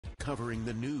covering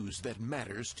the news that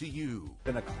matters to you.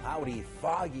 Been a cloudy,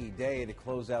 foggy day to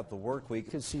close out the work week.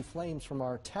 You can see flames from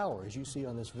our tower, as you see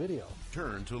on this video.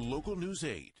 Turn to Local News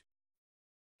 8.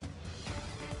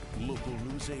 Local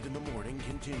News 8 in the morning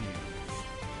continues.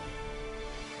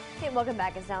 Hey, welcome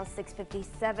back. It's now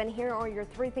 6:57. Here are your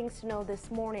three things to know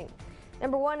this morning.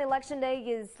 Number one, Election Day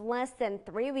is less than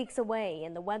 3 weeks away,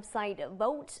 and the website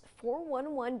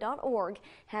vote411.org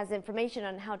has information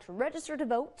on how to register to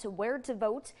vote, where to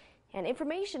vote, and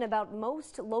information about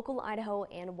most local Idaho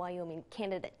and Wyoming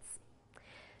candidates.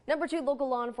 Number two, local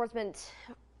law enforcement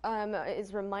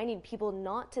is reminding people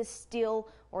not to steal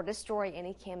or destroy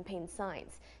any campaign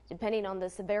signs. Depending on the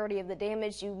severity of the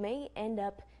damage, you may end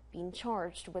up being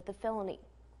charged with a felony.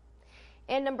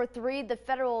 And number three, the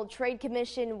Federal Trade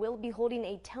Commission will be holding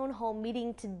a town hall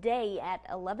meeting today at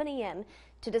 11 a.m.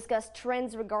 to discuss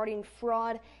trends regarding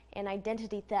fraud and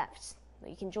identity theft.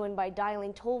 You can join by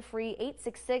dialing toll-free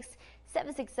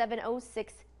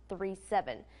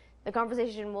 866-767-0637. The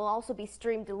conversation will also be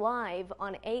streamed live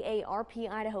on AARP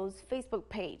Idaho's Facebook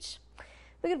page.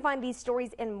 We can find these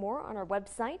stories and more on our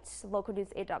website,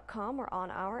 localnews8.com, or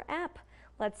on our app.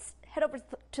 Let's head over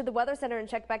to the Weather Center and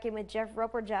check back in with Jeff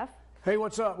Roper. Jeff? Hey,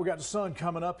 what's up? We got the sun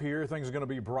coming up here. Things are going to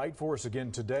be bright for us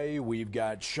again today. We've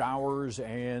got showers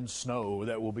and snow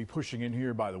that will be pushing in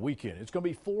here by the weekend. It's going to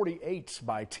be 48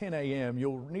 by 10 a.m.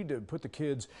 You'll need to put the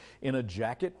kids in a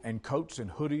jacket, and coats and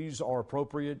hoodies are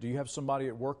appropriate. Do you have somebody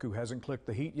at work who hasn't clicked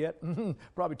the heat yet?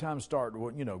 Probably time to start,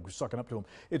 sucking up to them.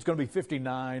 It's going to be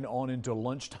 59 on into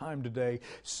lunchtime today,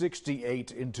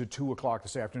 68 into 2 o'clock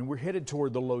this afternoon. We're headed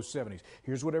toward the low 70s.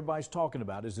 Here's what everybody's talking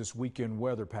about is this weekend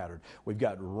weather pattern. We've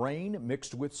got rain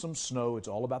mixed with some snow. It's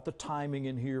all about the timing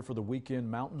in here for the weekend.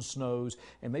 Mountain snows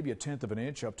and maybe 1/10 of an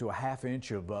inch up to a 1/2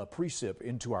 inch of precip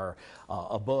into our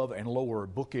above and lower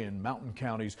bookend mountain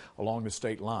counties along the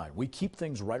state line. We keep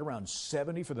things right around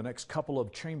 70 for the next couple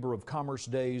of Chamber of Commerce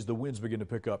days. The winds begin to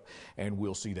pick up, and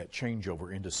we'll see that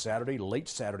changeover into Saturday. Late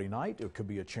Saturday night, it could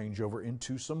be a changeover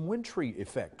into some wintry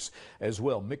effects as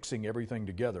well, mixing everything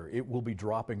together. It will be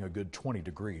dropping a good 20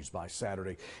 degrees by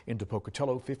Saturday into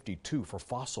Pocatello, 52 for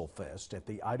Fossil Fest at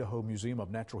the Idaho Museum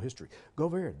of Natural History. Go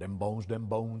there, them bones, them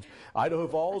bones. Idaho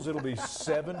Falls, it'll be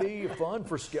 70, fun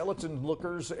for skeleton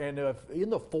lookers, and in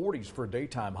the 40s for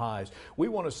daytime highs. We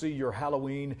want to see your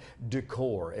Halloween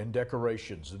decor and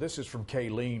decorations. This is from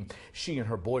Kayleen. She and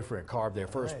her boyfriend carved their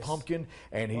first pumpkin,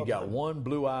 and he got one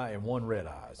blue eye and one red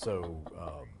eye. So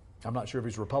I'm not sure if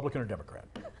he's Republican or Democrat.